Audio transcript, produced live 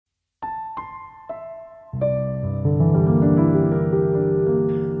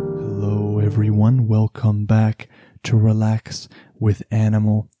everyone, welcome back to Relax with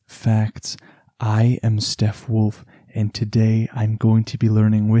Animal Facts. I am Steph Wolf, and today I'm going to be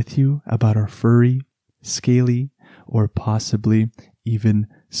learning with you about our furry, scaly, or possibly even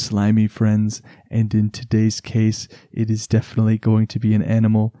slimy friends. And in today's case, it is definitely going to be an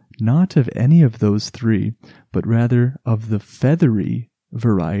animal not of any of those three, but rather of the feathery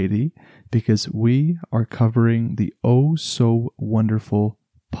variety, because we are covering the oh so wonderful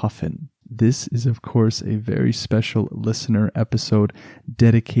Puffin. This is, of course, a very special listener episode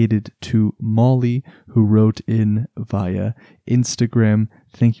dedicated to Molly, who wrote in via Instagram.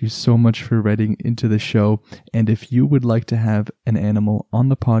 Thank you so much for writing into the show. And if you would like to have an animal on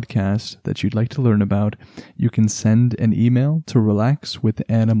the podcast that you'd like to learn about, you can send an email to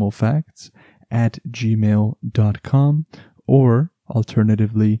relaxwithanimalfacts@gmail.com, or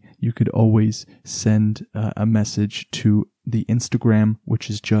alternatively, you could always send a message to the Instagram, which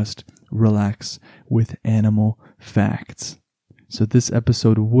is just Relax with Animal Facts. So this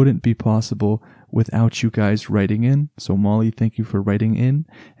episode wouldn't be possible without you guys writing in. So Molly, thank you for writing in,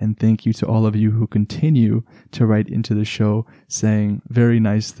 and thank you to all of you who continue to write into the show saying very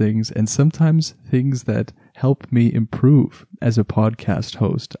nice things, and sometimes things that help me improve as a podcast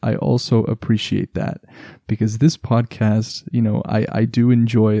host. I also appreciate that, because this podcast, I do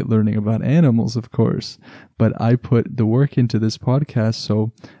enjoy learning about animals, of course, but I put the work into this podcast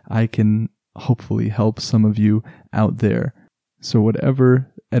so I can hopefully help some of you out there. So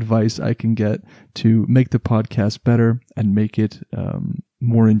whatever advice I can get to make the podcast better and make it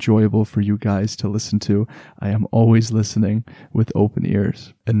more enjoyable for you guys to listen to, I am always listening with open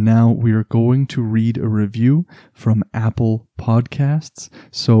ears. And now we are going to read a review from Apple Podcasts.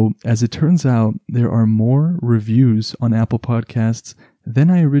 So as it turns out, there are more reviews on Apple Podcasts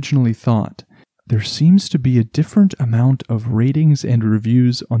than I originally thought. There seems to be a different amount of ratings and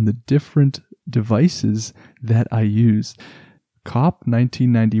reviews on the different devices that I use. Cop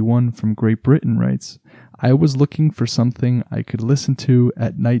 1991 from Great Britain writes, I was looking for something I could listen to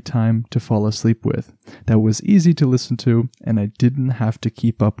at nighttime to fall asleep with, that was easy to listen to and I didn't have to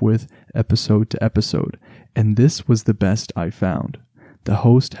keep up with episode to episode, and this was the best I found. The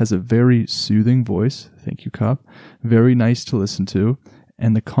host has a very soothing voice, thank you Cop, very nice to listen to,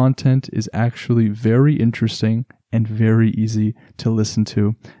 and the content is actually very interesting and very easy to listen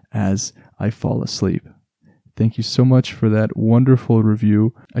to as I fall asleep. Thank you so much for that wonderful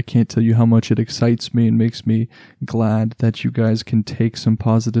review. I can't tell you how much it excites me and makes me glad that you guys can take some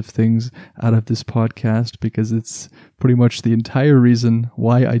positive things out of this podcast, because it's pretty much the entire reason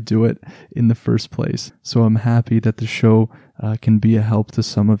why I do it in the first place. So I'm happy that the show can be a help to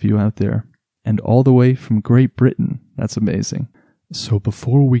some of you out there. And all the way from Great Britain. That's amazing. So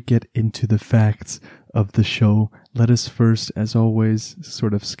before we get into the facts of the show, let us first, as always,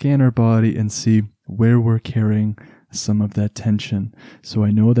 sort of scan our body and see where we're carrying some of that tension. So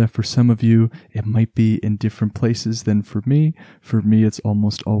I know that for some of you, it might be in different places than for me. For me, it's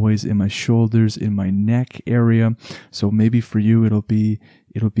almost always in my shoulders, in my neck area. So maybe for you, it'll be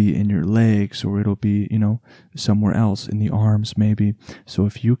in your legs, or it'll be, somewhere else, in the arms maybe. So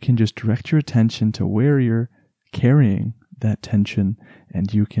if you can just direct your attention to where you're carrying that tension,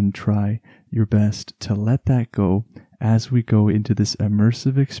 and you can try your best to let that go as we go into this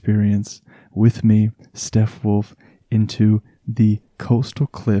immersive experience with me, Steph Wolf, into the coastal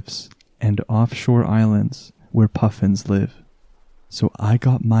cliffs and offshore islands where puffins live. So I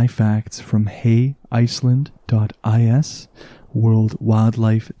got my facts from heyiceland.is,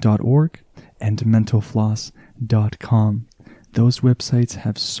 worldwildlife.org, and mentalfloss.com. Those websites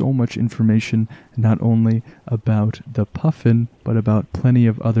have so much information, not only about the puffin, but about plenty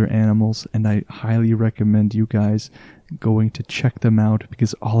of other animals, and I highly recommend you guys going to check them out,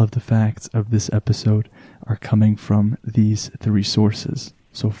 because all of the facts of this episode are coming from these three sources.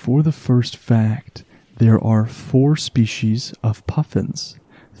 So for the first fact, there are 4 species of puffins,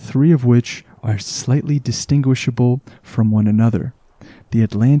 3 of which are slightly distinguishable from one another. The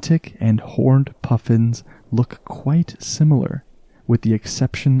Atlantic and horned puffins look quite similar, with the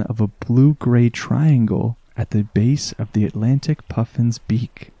exception of a blue-gray triangle at the base of the Atlantic puffin's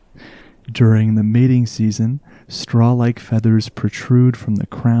beak. During the mating season, straw-like feathers protrude from the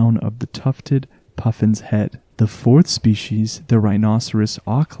crown of the tufted puffin's head. The 4th species, the rhinoceros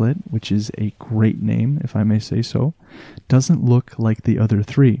auklet, which is a great name, if I may say so, doesn't look like the other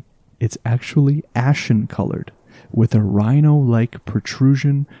 3. It's actually ashen-colored, with a rhino-like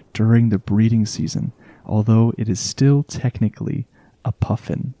protrusion during the breeding season, although it is still technically a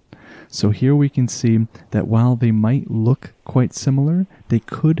puffin. So here we can see that while they might look quite similar, they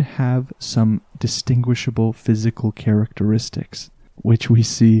could have some distinguishable physical characteristics, which we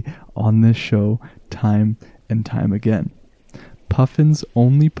see on this show time and time again. Puffins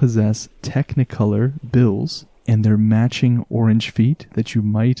only possess technicolor bills and their matching orange feet that you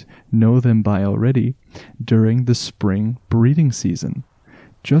might know them by already during the spring breeding season.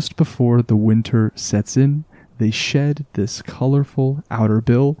 Just before the winter sets in, they shed this colorful outer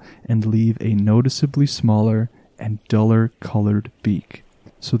bill and leave a noticeably smaller and duller colored beak.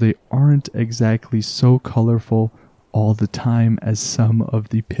 So they aren't exactly so colorful all the time as some of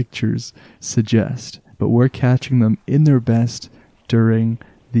the pictures suggest, but we're catching them in their best during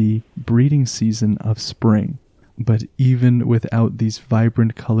the breeding season of spring. But even without these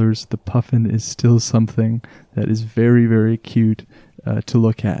vibrant colors, the puffin is still something that is very, very cute to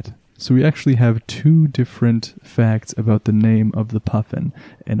look at. So we actually have two different facts about the name of the puffin,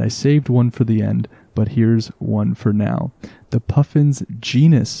 and I saved one for the end, but here's one for now. The puffin's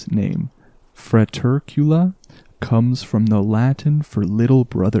genus name, Fratercula, comes from the Latin for little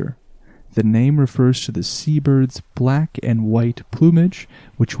brother. The name refers to the seabird's black and white plumage,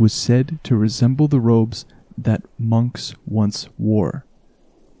 which was said to resemble the robes that monks once wore.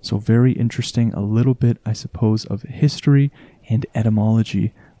 So very interesting, a little bit, I suppose, of history and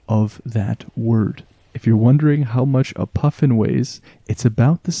etymology of that word. If you're wondering how much a puffin weighs, it's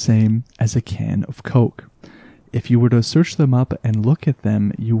about the same as a can of Coke. If you were to search them up and look at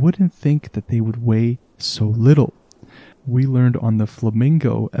them, you wouldn't think that they would weigh so little. We learned on the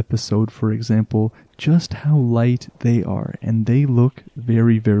flamingo episode, for example, just how light they are, and they look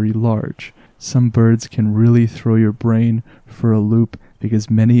very, very large. Some birds can really throw your brain for a loop because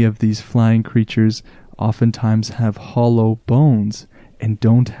many of these flying creatures oftentimes have hollow bones and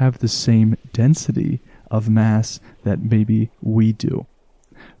don't have the same density of mass that maybe we do.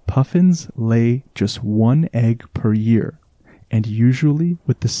 Puffins lay just one egg per year, and usually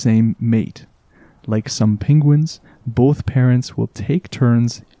with the same mate. Like some penguins, both parents will take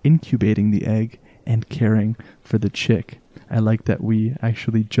turns incubating the egg and caring for the chick. I like that we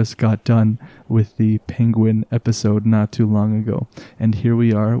actually just got done with the penguin episode not too long ago. And here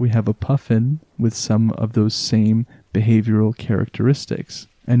we are, we have a puffin with some of those same behavioral characteristics.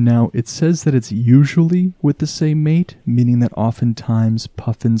 And now it says that it's usually with the same mate, meaning that oftentimes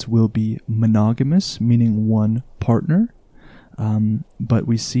puffins will be monogamous, meaning one partner. But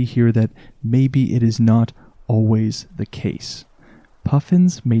we see here that maybe it is not always the case.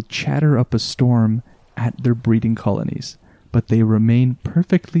 Puffins may chatter up a storm at their breeding colonies, but they remain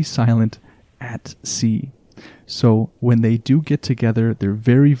perfectly silent at sea. So when they do get together, they're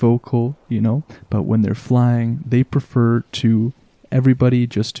very vocal, but when they're flying, they prefer to everybody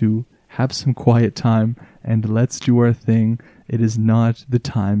just to have some quiet time and let's do our thing. It is not the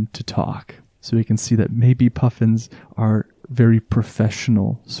time to talk. So we can see that maybe puffins are very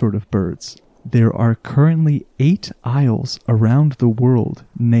professional sort of birds. There are currently 8 isles around the world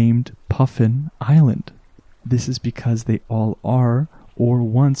named Puffin Island. This is because they all are or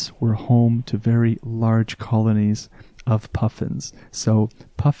once were home to very large colonies of puffins. So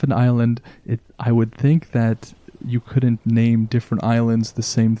Puffin Island, I would think that you couldn't name different islands the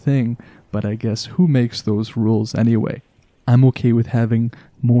same thing, but I guess who makes those rules anyway? I'm okay with having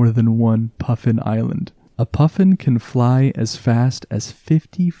more than one Puffin Island. A puffin can fly as fast as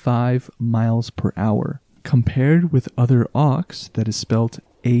 55 miles per hour. Compared with other auks, that is spelled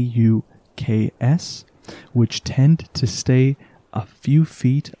AUKS, which tend to stay a few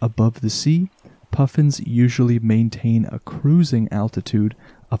feet above the sea, puffins usually maintain a cruising altitude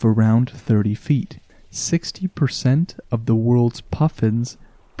of around 30 feet. 60% of the world's puffins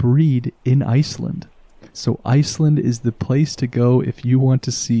breed in Iceland. So Iceland is the place to go if you want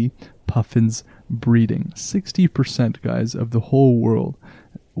to see puffins breeding. 60%, guys, of the whole world.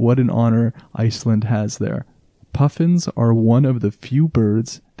 What an honor Iceland has there. Puffins are one of the few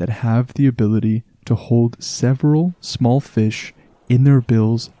birds that have the ability to hold several small fish in their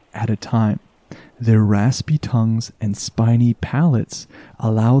bills at a time. Their raspy tongues and spiny palates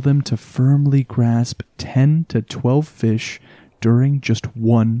allow them to firmly grasp 10 to 12 fish during just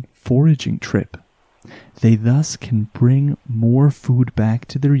one foraging trip. They thus can bring more food back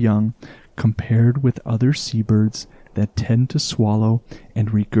to their young compared with other seabirds that tend to swallow and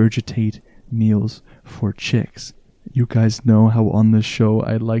regurgitate meals for chicks. You guys know how on this show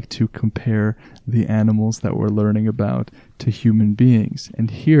I like to compare the animals that we're learning about to human beings. And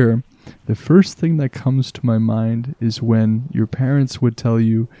here, the first thing that comes to my mind is when your parents would tell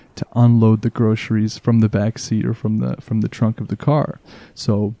you to unload the groceries from the back seat or from the trunk of the car.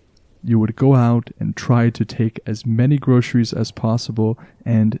 So you would go out and try to take as many groceries as possible,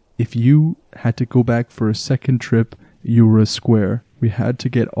 and if you had to go back for a second trip, you were a square. We had to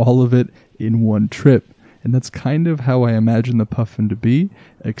get all of it in one trip. And that's kind of how I imagine the puffin to be,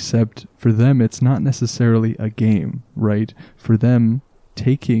 except for them, it's not necessarily a game, right? For them,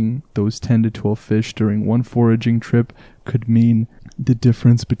 taking those 10 to 12 fish during one foraging trip could mean the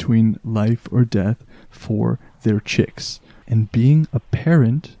difference between life or death for their chicks. And being a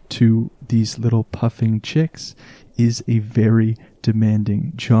parent to these little puffing chicks is a very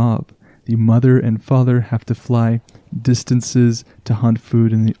demanding job. The mother and father have to fly distances to hunt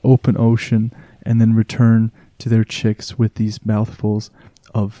food in the open ocean and then return to their chicks with these mouthfuls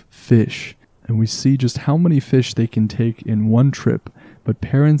of fish. And we see just how many fish they can take in one trip, but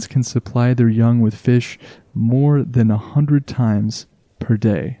parents can supply their young with fish more than 100 times per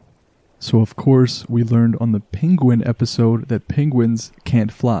day. So of course, we learned on the penguin episode that penguins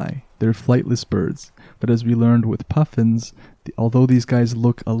can't fly. They're flightless birds. But as we learned with puffins, although these guys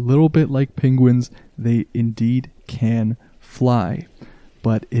look a little bit like penguins, they indeed can fly.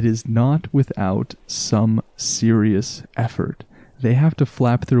 But it is not without some serious effort. They have to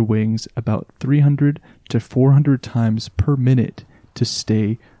flap their wings about 300 to 400 times per minute to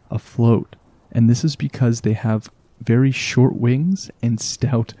stay afloat. And this is because they have very short wings and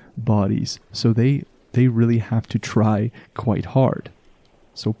stout bodies. So they really have to try quite hard.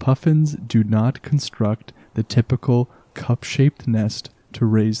 So puffins do not construct the typical cup-shaped nest to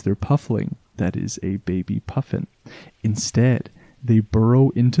raise their puffling, that is a baby puffin. Instead, they burrow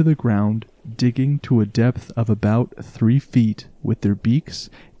into the ground, digging to a depth of about 3 feet with their beaks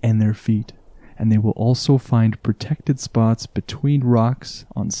and their feet. And they will also find protected spots between rocks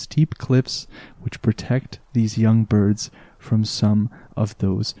on steep cliffs, which protect these young birds from some of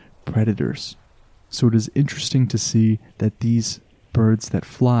those predators. So it is interesting to see that these birds that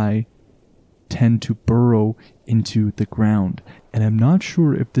fly tend to burrow into the ground. And I'm not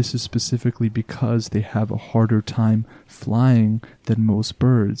sure if this is specifically because they have a harder time flying than most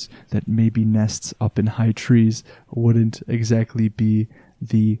birds, that maybe nests up in high trees wouldn't exactly be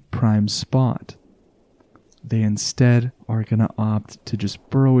the prime spot. They instead are going to opt to just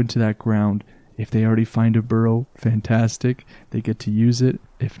burrow into that ground. If they already find a burrow, fantastic, they get to use it.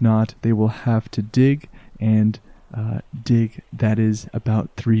 If not, they will have to dig, and dig that is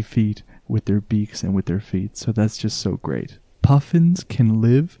about 3 feet with their beaks and with their feet. So that's just so great. Puffins can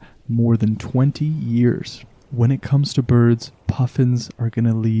live more than 20 years. When it comes to birds, puffins are going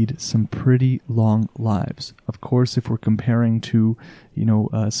to lead some pretty long lives. Of course, if we're comparing to,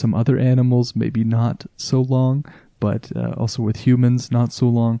 some other animals, maybe not so long, but also with humans, not so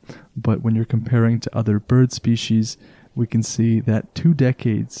long. But when you're comparing to other bird species, we can see that 2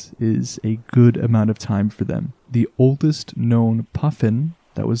 decades is a good amount of time for them. The oldest known puffin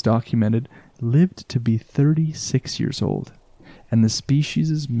that was documented lived to be 36 years old. And the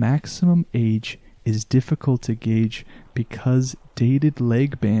species' maximum age is difficult to gauge because dated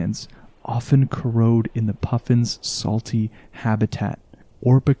leg bands often corrode in the puffin's salty habitat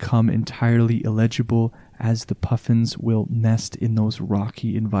or become entirely illegible as the puffins will nest in those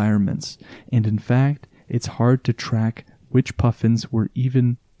rocky environments. And in fact, it's hard to track which puffins were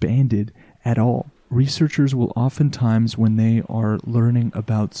even banded at all. Researchers will oftentimes, when they are learning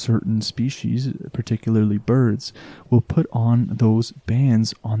about certain species, particularly birds, will put on those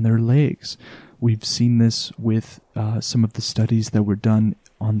bands on their legs. We've seen this with some of the studies that were done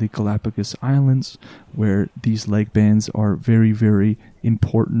on the Galapagos Islands, where these leg bands are very, very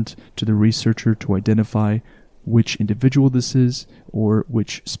important to the researcher to identify which individual this is or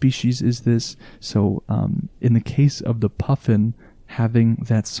which species is this. So in the case of the puffin, having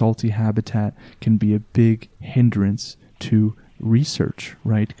that salty habitat can be a big hindrance to research,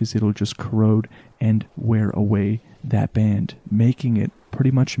 right? Because it'll just corrode and wear away that band, making it pretty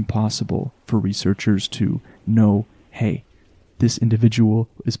much impossible for researchers to know, hey, this individual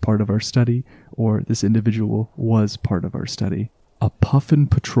is part of our study, or this individual was part of our study. A puffin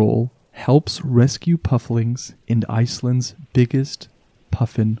patrol helps rescue pufflings in Iceland's biggest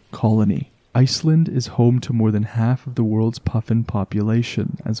puffin colony. Iceland is home to more than half of the world's puffin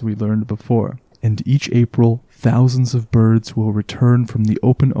population, as we learned before. And each April, thousands of birds will return from the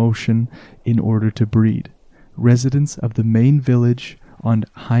open ocean in order to breed. Residents of the main village on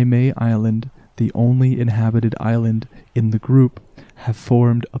Jaime Island, the only inhabited island in the group, have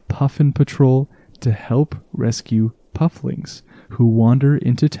formed a puffin patrol to help rescue pufflings who wander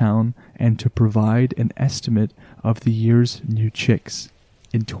into town and to provide an estimate of the year's new chicks.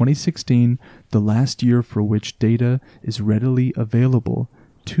 In 2016, the last year for which data is readily available,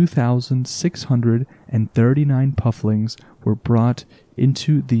 2,639 pufflings were brought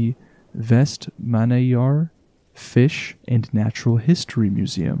into the Vestmannaeyjar Fish and Natural History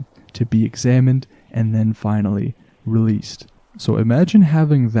Museum to be examined and then finally released. So imagine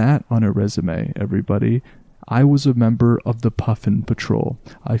having that on a resume, everybody. I was a member of the Puffin Patrol.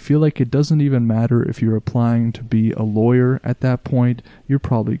 I feel like it doesn't even matter if you're applying to be a lawyer at that point, you're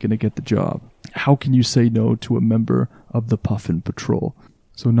probably going to get the job. How can you say no to a member of the Puffin Patrol?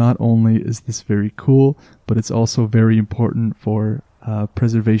 So not only is this very cool, but it's also very important for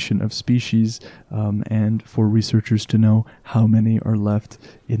preservation of species and for researchers to know how many are left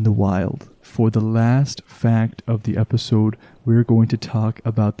in the wild. For the last fact of the episode, we're going to talk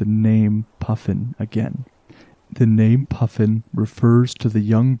about the name Puffin again. The name Puffin refers to the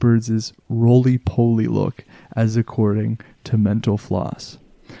young birds' roly-poly look, as according to Mental Floss.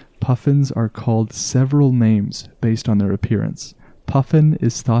 Puffins are called several names based on their appearance. Puffin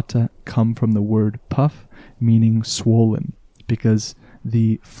is thought to come from the word puff, meaning swollen, because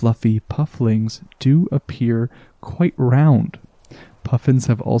the fluffy pufflings do appear quite round. Puffins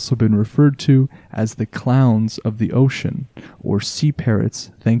have also been referred to as the clowns of the ocean, or sea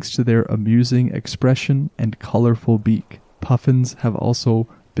parrots, thanks to their amusing expression and colorful beak. Puffins have also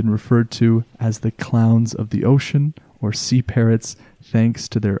been referred to as the clowns of the ocean, or sea parrots, thanks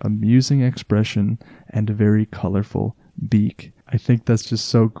to their amusing expression and very colorful beak. I think that's just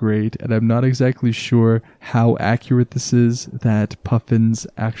so great, and I'm not exactly sure how accurate this is, that puffins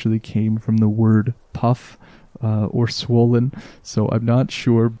actually came from the word puff or swollen, so I'm not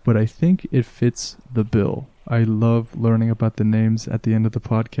sure, but I think it fits the bill. I love learning about the names at the end of the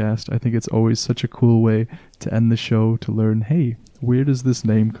podcast. I think it's always such a cool way to end the show, to learn, hey, where does this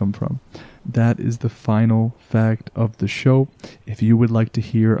name come from? That is the final fact of the show. If you would like to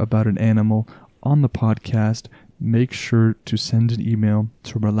hear about an animal on the podcast, make sure to send an email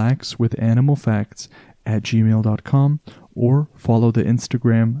to relaxwithanimalfacts@gmail.com or follow the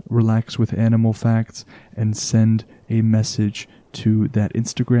Instagram relaxwithanimalfacts and send a message to that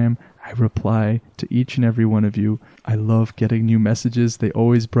Instagram. I reply to each and every one of you. I love getting new messages. They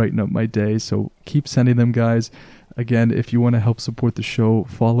always brighten up my day, so keep sending them, guys. Again, if you want to help support the show,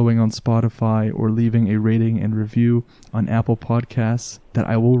 following on Spotify or leaving a rating and review on Apple Podcasts that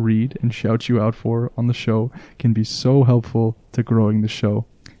I will read and shout you out for on the show can be so helpful to growing the show.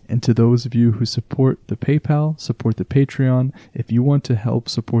 And to those of you who support the PayPal, support the Patreon, if you want to help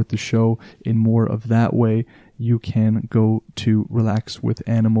support the show in more of that way, you can go to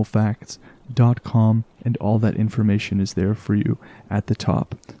relaxwithanimalfacts.com and all that information is there for you at the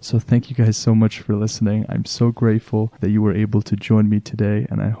top. So thank you guys so much for listening. I'm so grateful that you were able to join me today,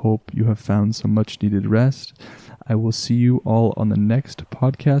 and I hope you have found some much needed rest. I will see you all on the next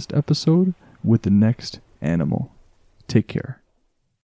podcast episode with the next animal. Take care.